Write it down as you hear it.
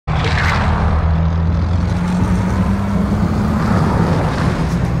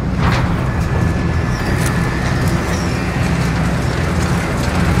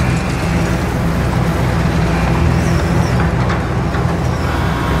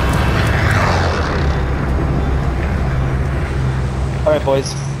Alright,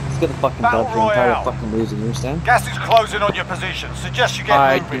 boys. Let's get the fucking Battle dub here. I'm tired Royale. of fucking losing. You understand? Gas is closing on your position. Suggest you get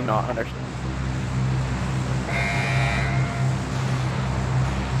I moving. do not understand.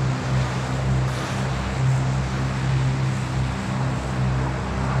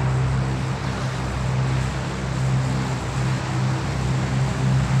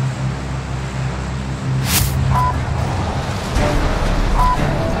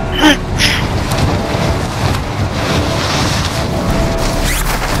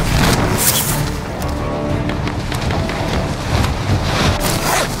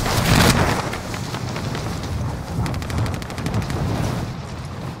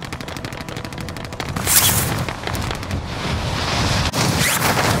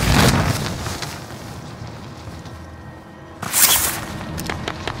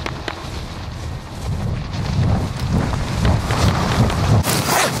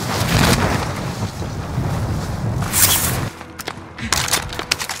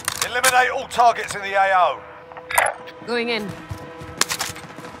 Eliminate all targets in the AO. Going in.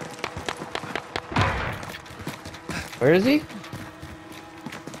 Where is he?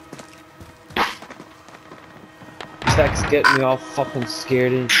 Tech's getting me all fucking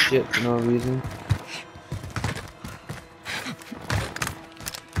scared and shit for no reason.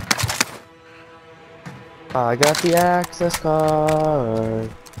 I got the access card. You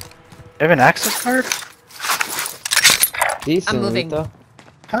have an access card? Decent, I'm moving. Rita.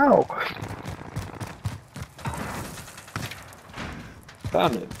 How?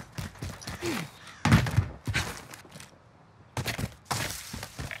 Found it.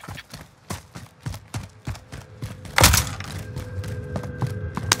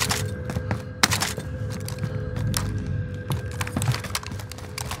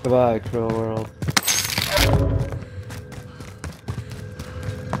 Goodbye, Crow World.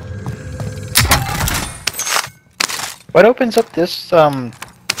 What opens up this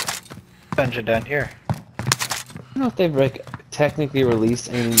dungeon down here? I don't know if they've like technically released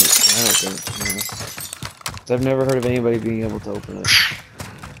anything. I don't think. To be honest. 'Cause I've never heard of anybody being able to open it.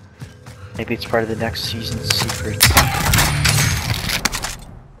 Maybe it's part of the next season's secrets.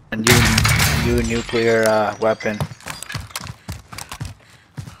 A new nuclear weapon.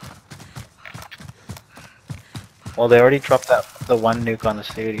 Well, they already dropped the one nuke on the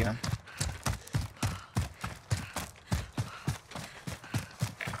stadium.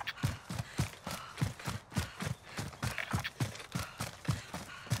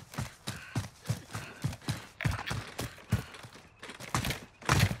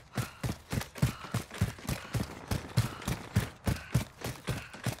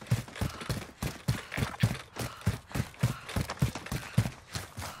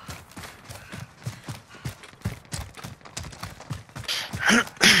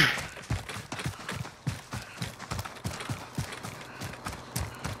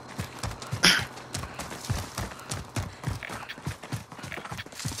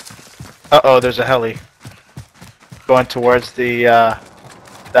 Uh-oh, there's a heli. Going towards the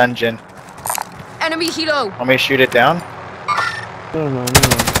dungeon. Enemy helo. Want me to shoot it down? No. Or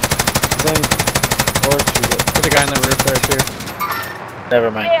shoot it. There's a guy on the roof there too.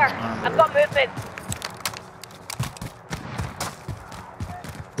 Never mind. There, I've got movement.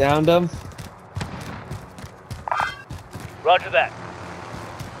 Downed him. Roger that.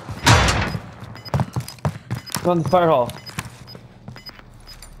 Come on the fire hall.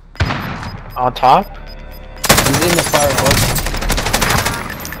 On top? He's in the fire hall.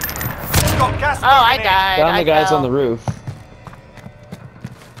 Got gas Oh, I moving in. died. Down I the guys fell. on the roof.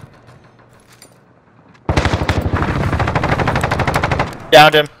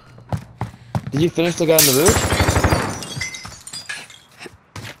 Downed him. Did you finish the guy on the roof?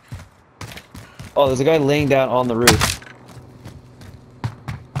 Oh, there's a guy laying down on the roof.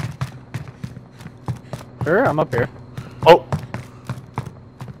 Sure, I'm up here. Oh!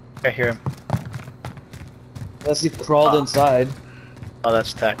 I hear him. Unless he crawled inside. Oh,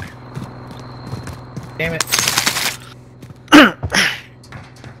 that's Tech. Damn it.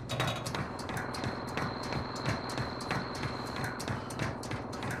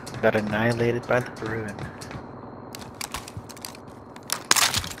 Got annihilated by the Bruin.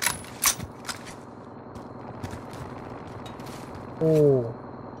 Oh.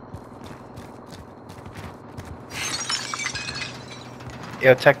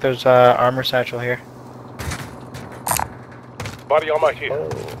 Yo, Tech, there's armor satchel here. Body armor here.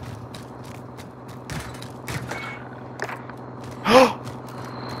 Oh.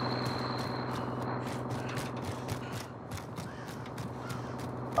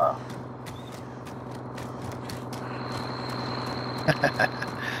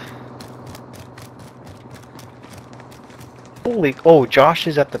 Holy, oh, Josh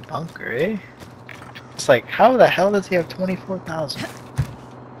is at the bunker, eh? It's like, how the hell does he have 24,000?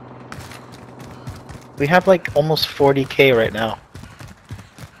 We have like almost 40k right now.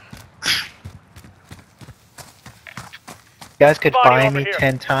 You guys could Body buy over me here.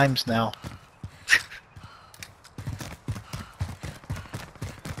 10 times now.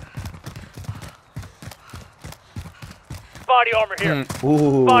 Body armor here.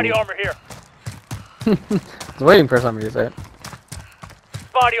 Ooh. Body armor here. I was waiting for somebody to say it.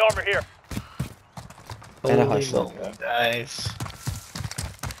 Body armor here. And a Holy hustle. moly, guys.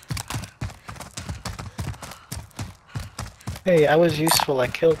 Hey, I was useful, I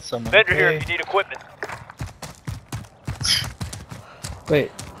killed someone. Vendor here okay? if you need equipment.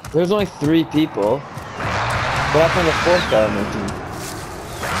 Wait, there's only 3 people. What happened to the 4th guy on my team?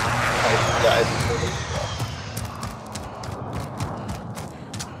 I died.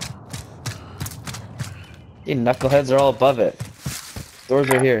 You knuckleheads are all above it. Doors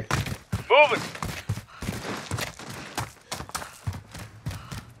are here. Moving.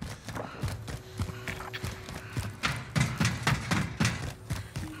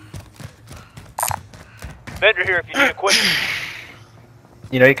 Vendor here if you need equipment.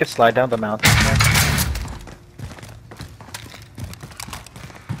 You know you could slide down the mountain here.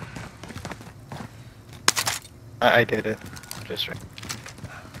 I did it. Just right.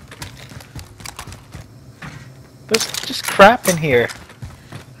 There's just crap in here.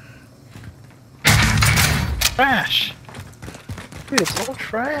 Trash. Dude, it's all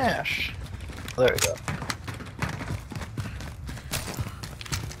trash. There we go.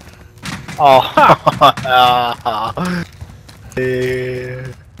 Oh, yeah.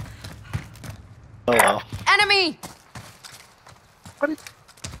 Oh well. Enemy!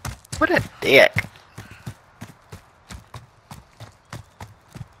 What a dick.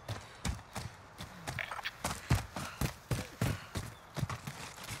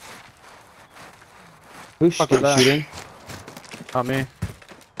 Who's Fuck is that? shooting? Not me.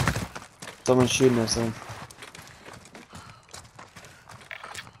 Someone's shooting us then.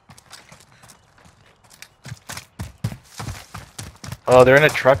 Oh, they're in a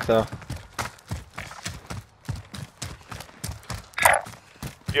truck though.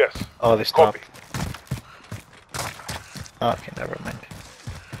 Yes. Oh, they stopped. Copy. Oh, okay, never mind.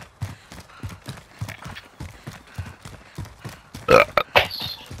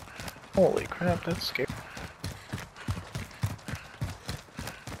 Holy crap, that's scary.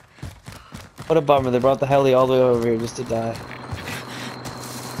 What a bummer, they brought the heli all the way over here just to die.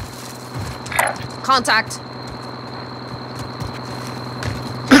 Contact!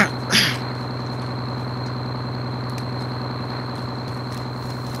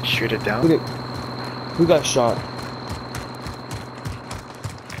 Shoot it down. Who got shot?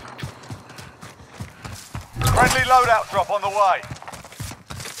 Friendly loadout drop on the way.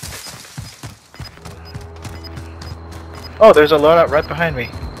 Oh, there's a loadout right behind me.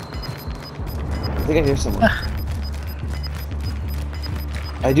 I think I hear someone.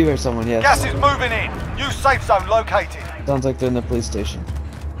 I do hear someone, yes. Gas is moving in. New safe zone located. Sounds like they're in the police station.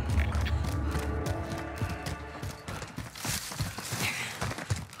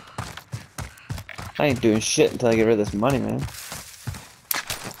 I ain't doing shit until I get rid of this money, man.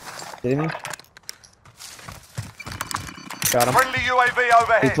 Kidding me? Got him. Friendly UAV Who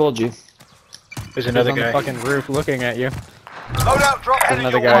overhead. told you? There's He's another on the guy. fucking roof looking at you. Loadout drop heading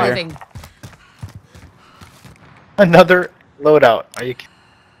another your guy way. here. Moving. Another loadout. Are you kidding?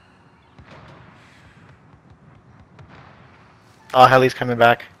 Oh, heli's coming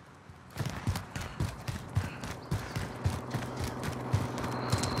back.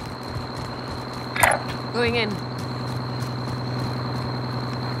 Going in.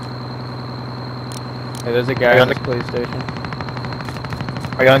 Hey, there's a Are guy you at on this police station.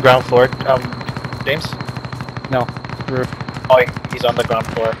 Are you on ground floor, James? No, roof. Oh, he's on the ground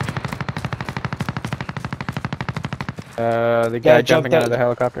floor. The Guy guy jumped jumping out out. of the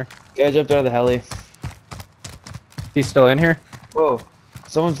helicopter. Guy jumped out of the heli. He's still in here? Whoa.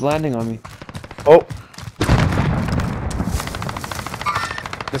 Someone's landing on me. Oh,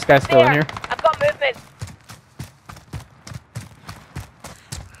 This guy's still in here? I've got movement.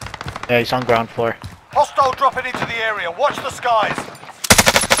 yeah, he's on ground floor. Hostile dropping into the area. Watch the skies.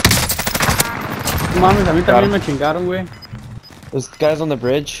 Mames, a mí Got también him. me chingaron, güey. Those guys on the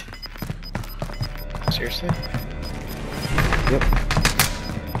bridge. Seriously? Yep.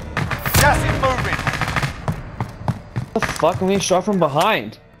 Gas is moving. What the fuck? I'm getting shot from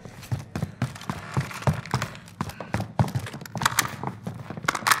behind.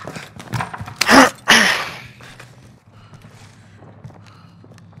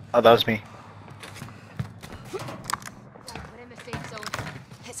 Oh, that was me.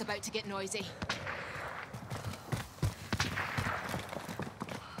 to get noisy.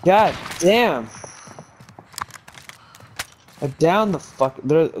 God damn. They're down the fuck.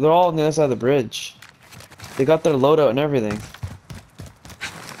 They're all on the other side of the bridge. They got their loadout and everything.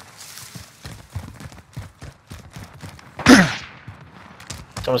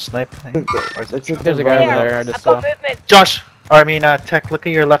 Someone's sniping. It's a There's a guy over there. I just I've got saw. movement. Josh! Or I mean, Tech, look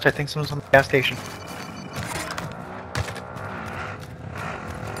at your left. I think someone's on the gas station.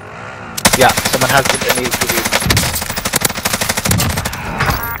 Yeah, someone has the need to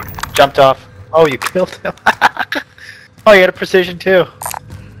be. Jumped off. Oh, you killed him. Oh, you had a precision too.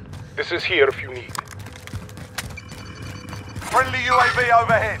 This is here if you need. Friendly UAV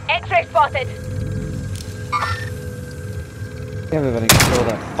overhead. X-ray spotted. Can't believe I didn't kill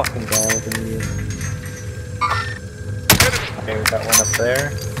that fucking guy like an idiot. Okay, we got one up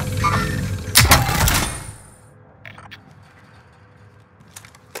there.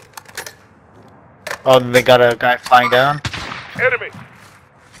 Oh, and they got a guy flying down. Enemy.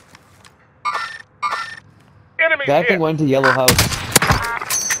 Enemy Guy here. thing went to yellow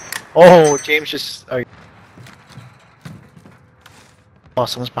house. Oh, James just. Oh,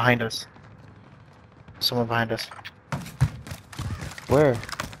 someone's behind us. Someone behind us. Where?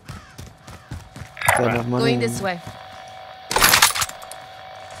 Got enough money Going in- this way.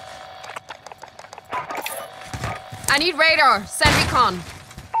 I need radar. Send recon.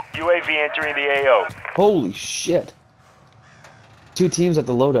 UAV entering the AO. Holy shit. 2 teams at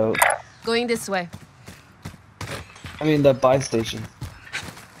the loadout. Going this way. I mean, the buy station.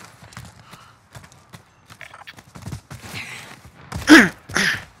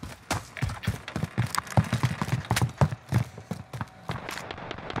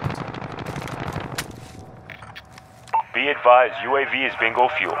 Be advised, UAV is bingo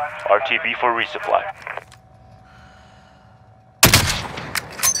fuel. RTB for resupply.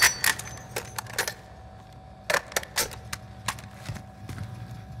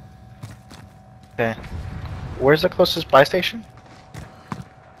 Okay. Where's the closest buy station?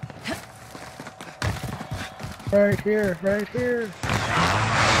 Right here, right here.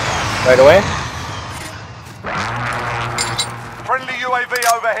 Right away? Friendly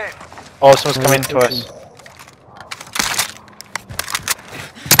UAV overhead. Oh, someone's coming to us.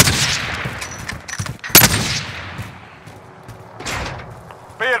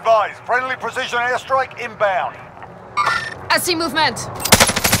 Be advised, friendly precision airstrike inbound. I see movement.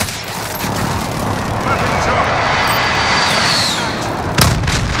 Moving to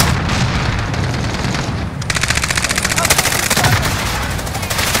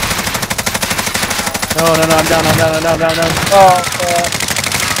No, I'm down.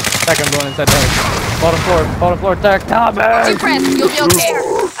 Tech, I'm going inside Tech. Bottom floor, Tech. Deep breath. You'll be okay.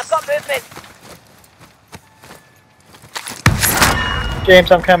 I've got movement.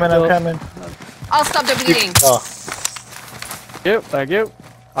 James, I'm coming. I'll stop the bleeding. Oh, Thank you.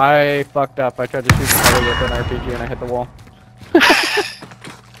 I fucked up. I tried to shoot somebody with an RPG and I hit the wall.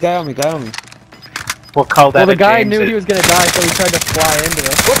 Guy on me. we'll call that Well, the a guy James knew it. he was gonna die, so he tried to fly into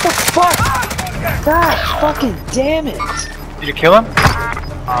it. What the fuck? God fucking damn it. Did you kill him?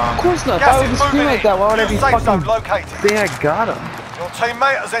 Of course not. If I gas would is be screaming moving like that, why would I in. be New safe zone fucking located. saying I got him? Your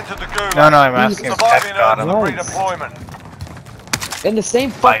teammate has entered the gulag. No, I'm asking if Tech Surviving got earns him. the Nice. redeployment. In the same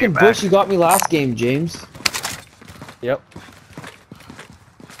Buy fucking you bush back. you got me last game, James. Yep.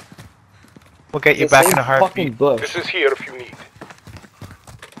 We'll get you The back same in a fucking heartbeat. bush. This is here if you need.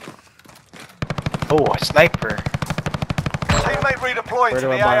 Oh, a sniper. Teammate redeploying Where to do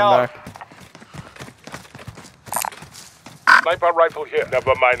the I buy him AO. back? Sniper rifle here.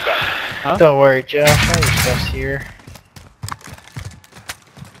 Never mind that. Huh? Don't worry, Josh. All your stuff's here.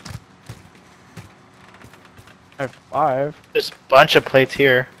 I have 5. There's a bunch of plates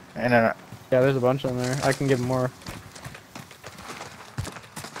here. And Yeah, there's a bunch on there. I can give him more.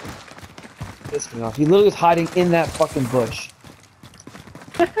 Pissed me off. He literally was hiding in that fucking bush.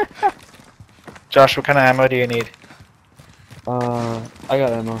 Josh, what kind of ammo do you need? I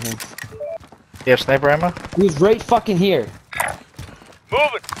got ammo here. You have sniper ammo? He was right fucking here.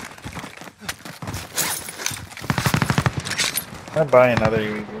 Move it. I'll buy another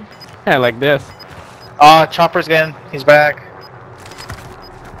UAV. Yeah, like this. Ah, Chopper's again. He's back.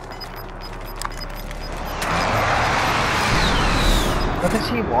 What does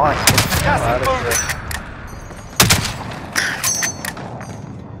he want? Get the hell Gas out is of moving. here.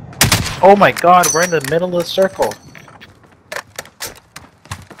 Oh my god, we're in the middle of the circle.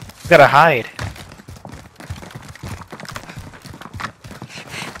 We gotta hide.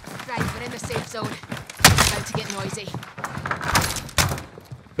 Right, we're in the safe zone. About to get noisy.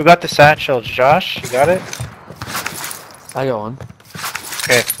 We got the satchel, Josh. You got it? I got one.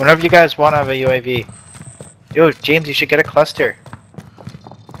 Okay, whenever you guys want to have a UAV. Yo, James, you should get a cluster.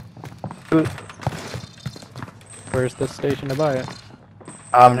 Where's the station to buy it?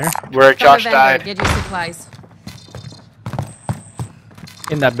 Where Found Josh a vendor. died. Get your supplies.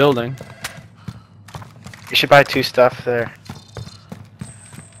 In that building. You should buy 2 stuff there.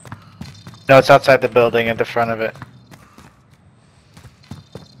 No, it's outside the building at the front of it.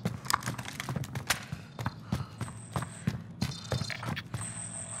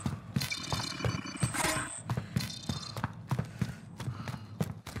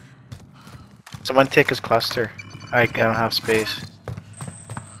 Someone take his cluster. I don't have space.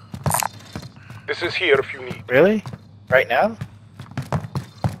 This is here if you need. Really? Right now?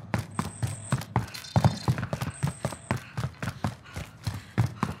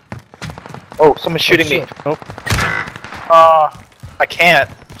 Oh, someone's shooting me. shit. Oh, I can't.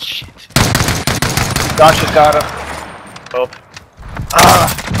 Shit. Josh has got him. Oh.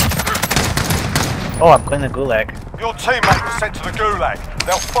 Oh, I'm going to gulag. Your teammate was sent to the gulag.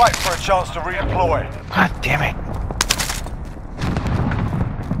 They'll fight for a chance to redeploy. God damn it.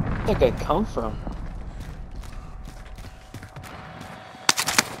 Where'd that guy come from?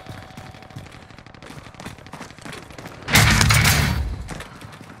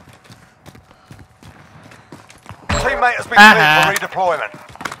 Teammate has been cleared for redeployment.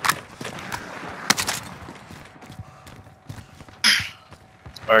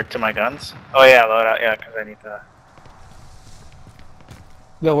 Or to my guns? Oh yeah, load out. Yeah, because I need to.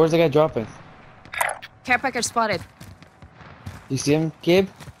 Yo, where's the guy dropping? Care package spotted. You see him, Gabe?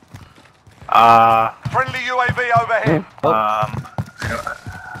 Friendly UAV overhead.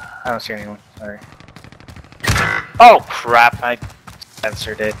 I don't see anyone. Sorry. Oh crap! I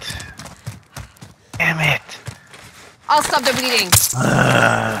censored it. Damn it! I'll stop the bleeding.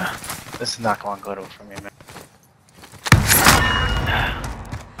 This is not going good for me, man.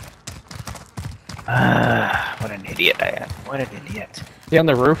 What an idiot I am. What an idiot. is he on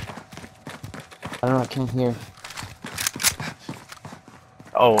the roof? I don't know, I can't hear.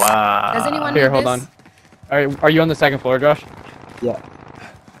 Oh, Does anyone Here, need hold this? on. Are you on the second floor, Josh? Yeah.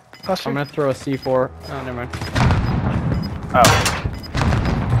 I'm gonna throw a C4. Oh, never mind. Oh,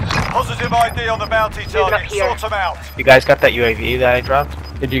 Positive ID on the bounty target. Sort them out. you guys got that UAV that I dropped?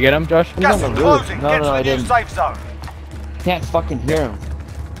 Did you get him, Josh? He's Gas on is the roof. closing. No, Get no, to I the new didn't. safe zone. Can't fucking hear him.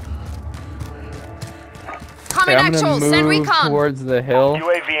 Coming Okay, I'm actual. gonna Send move recon. towards the hill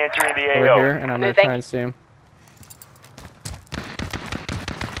UAV entering the over AO. here, and I'm gonna try and see him.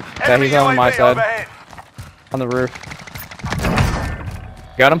 Yeah, Enemy he's on my UAV side. overhead. On the roof.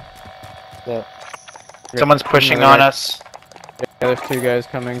 Got him? Yeah. Someone's pushing Another on guy. us. Yeah, there's 2 guys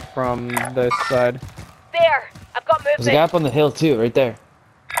coming from this side. There. I've got There's a guy up on the hill too, right there.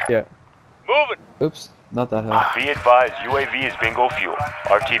 Yeah. Moving. Oops, not that hill. Be advised, UAV is bingo fuel.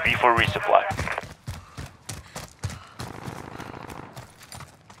 RTB for resupply.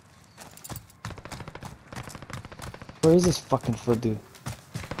 Where is this fucking foot dude?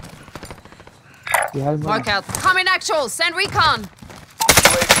 Yeah, Mark out. Coming actual. Send recon.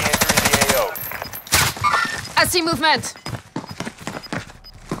 UAV entering the AO. I see movement.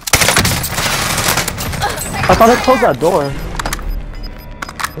 I thought I closed that door.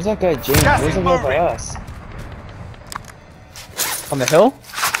 Where's that guy, James? Gas Where's is the guy by moving. us? On the hill?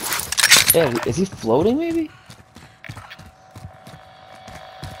 Yeah, is he floating maybe?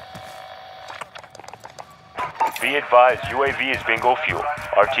 Be advised, UAV is bingo fuel.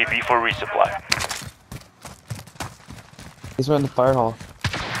 RTB for resupply. He's around the fire hall.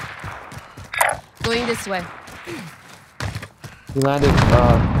 Going this way. He landed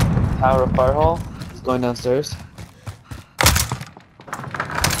tower of fire hall. He's going downstairs.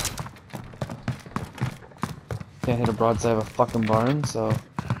 Can't hit a broadside of a fucking barn, so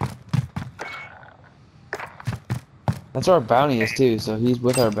that's where our bounty is too, so he's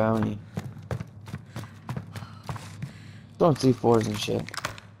with our bounty. Throwing C4s and shit.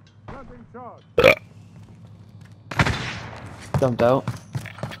 Jumped out.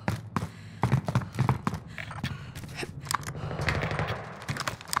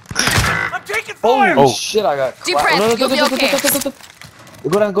 I'm taking Holy fire. shit, I got Deep clapped. breath, you'll be okay.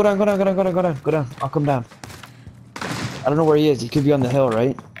 Go down, go down, go down, go down, go down, go down, go down. I'll come down. I don't know where he is. He could be on the hill,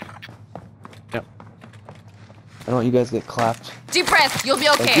 right? Yep. I don't want you guys to get clapped. Deep breath. You'll be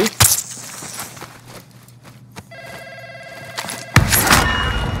Thank okay. you.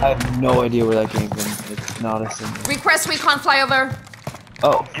 I have no idea where that came from. It's not a single. Request recon flyover.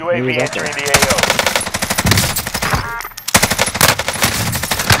 Oh, he UAV was up entering there. the AO.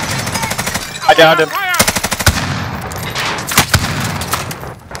 I downed him.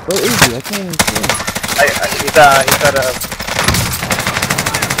 Where is he? I can't even see him. He's at a.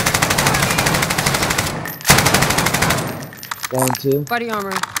 Down 2. Body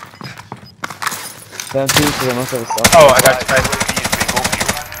armor. Down 2 because I must have a self. Oh, I got you. UAV is bingo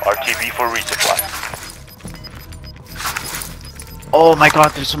fuel. RTB for resupply. Oh my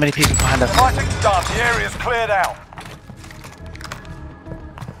god, there's so many people behind us. Fighting's done. The area's cleared out.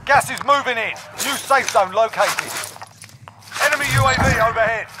 Gas is moving in. New safe zone located. Enemy UAV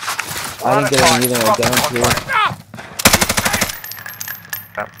overhead. I didn't get any either. I down 2.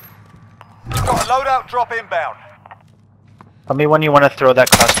 Got a loadout drop inbound. Tell me when you want to throw that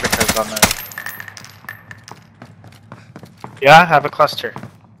cluster because on the... Yeah, I have a cluster.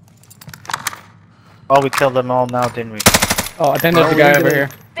 Oh, we killed them all now, didn't we? Oh, I think there's a guy over here.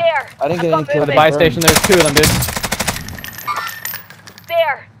 There. I didn't get any kills. At the buy station, there's 2 of them, dude.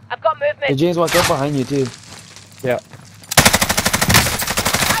 There. I've got Hey, movement. James, watch up behind you too. Yeah.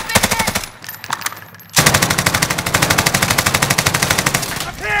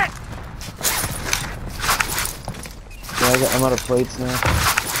 Yeah, I'm out of plates now.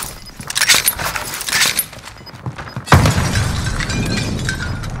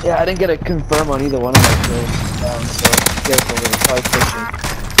 Yeah, I didn't get a confirm on either one of my kills. So careful, they're probably pushing.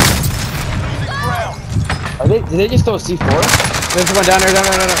 Are they? Did they just throw a C4? There's one down there, down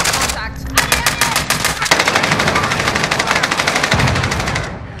there. Contact.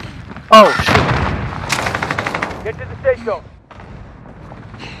 Oh, shit. Get to the safe zone.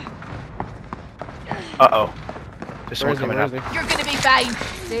 Uh-oh. There's Where someone is he? coming Where up. is he? You're gonna be fine.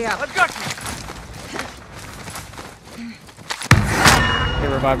 Stay up. I've got you. Hey,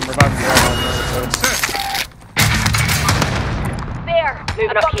 revive him, revive him. There. Moving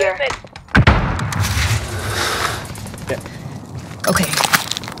I've up got here. movement. Okay.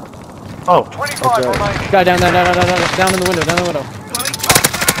 Oh, 25 remaining. Guy down in the window, down in the window.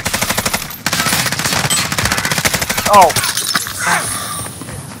 oh.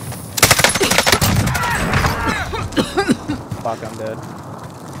 Fuck, I'm dead.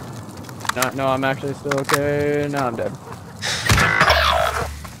 No, I'm actually still okay. No, I'm dead.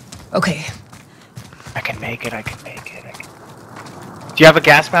 Okay. I can make it, I can make it. Do you have a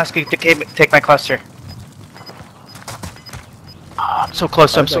gas mask? You can take my cluster. Oh, I'm so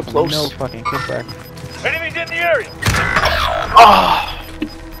close, I'm so Like, close. No fucking kickback. Enemies in the area. Oh,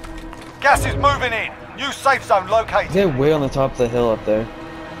 Gas is moving in. New safe zone located. They're way on the top of the hill up there.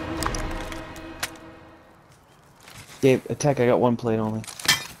 Gabe, attack, I got 1 plate only.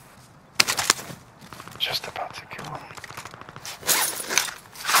 just about to kill him.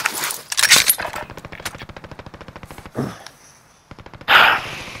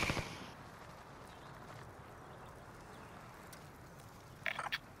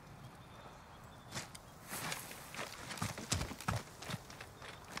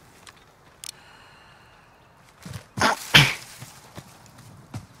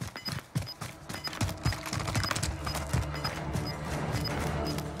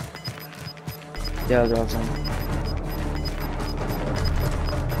 Yeah, I'll drop some.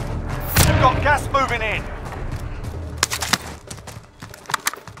 You've got gas moving in.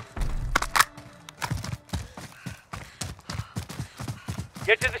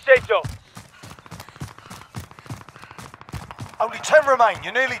 Get to the safe zone. Only 10 remain.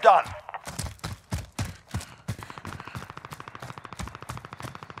 You're nearly done.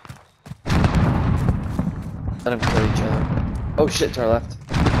 Let them kill each other. Oh shit, to our left.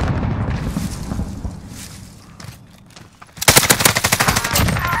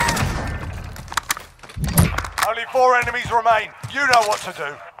 Only 4 enemies remain. You know what to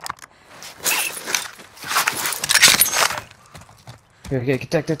do. Here,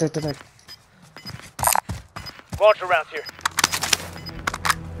 attack. Launch around here.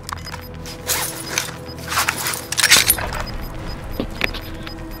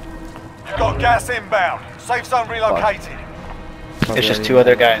 You've got gas inbound. Safe zone relocated. There's just 2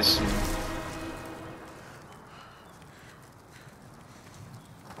 other guys.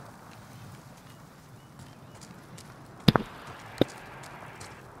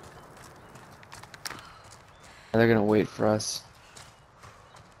 They're gonna wait for us.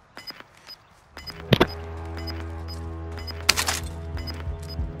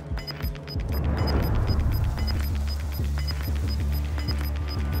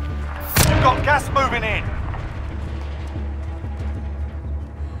 You've got gas moving in.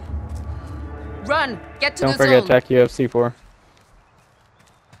 Run. Get to Don't the forget zone. Tech, you have C4.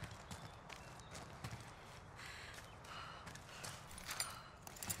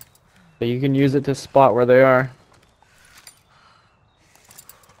 So you can use it to spot where they are.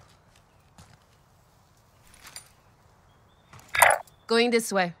 Going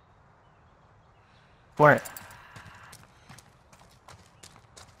this way. Where?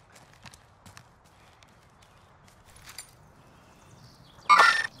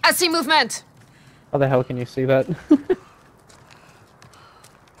 I see movement. How the hell can you see that?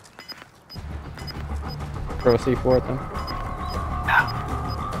 Throw a C4 at them.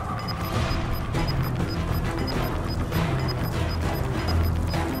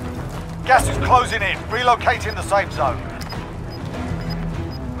 Gas is closing in. Relocating the safe zone.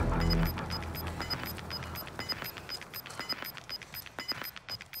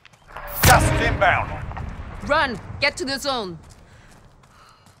 Gas is inbound. Run. Get to the zone.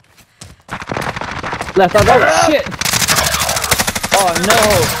 Left on. Oh shit! Oh no!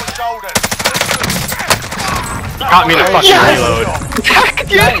 Shoulders. Got me to fucking reload.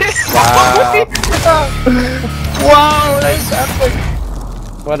 Wow, that's epic.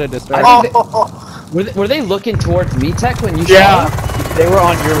 What a I distraction. think were they looking towards me, Tech, when you Yeah. shot them? They were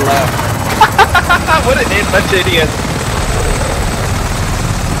on your left. What an bunch of idiots.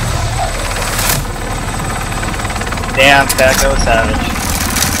 Damn, Tech, that was savage.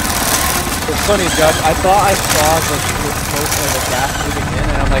 It's funny, Josh. I thought I saw the smoke of the gas moving in,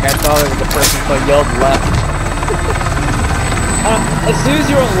 and I'm like, I thought it was a person, so I yelled left. As soon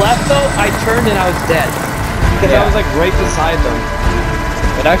as you were left, though, I turned and I was dead. Because I was like right beside them.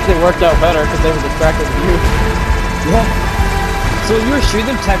 It actually worked out better because they were distracted with you. Yeah. So when you were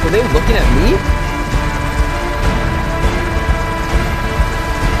shooting them, Tech, were they looking at me?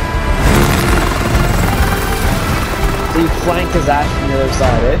 So you flanked his ass from the other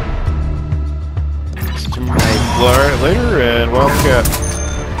side, eh? Alright, later, and Wildcat,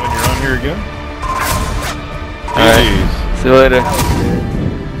 when you're on here again. Alright. See you later.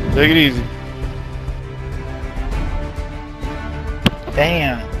 Take it easy.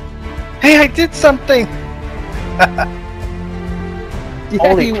 Damn. Hey, I did something! Yeah,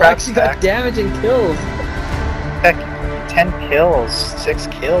 Holy you crap, actually got Tech. damage and kills. Heck, 10 kills, 6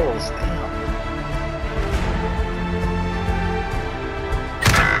 kills, damn.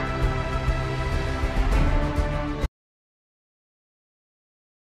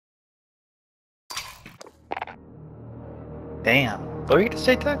 Damn. What were you gonna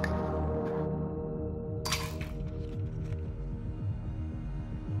say, Tech?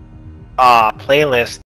 Ah, playlist.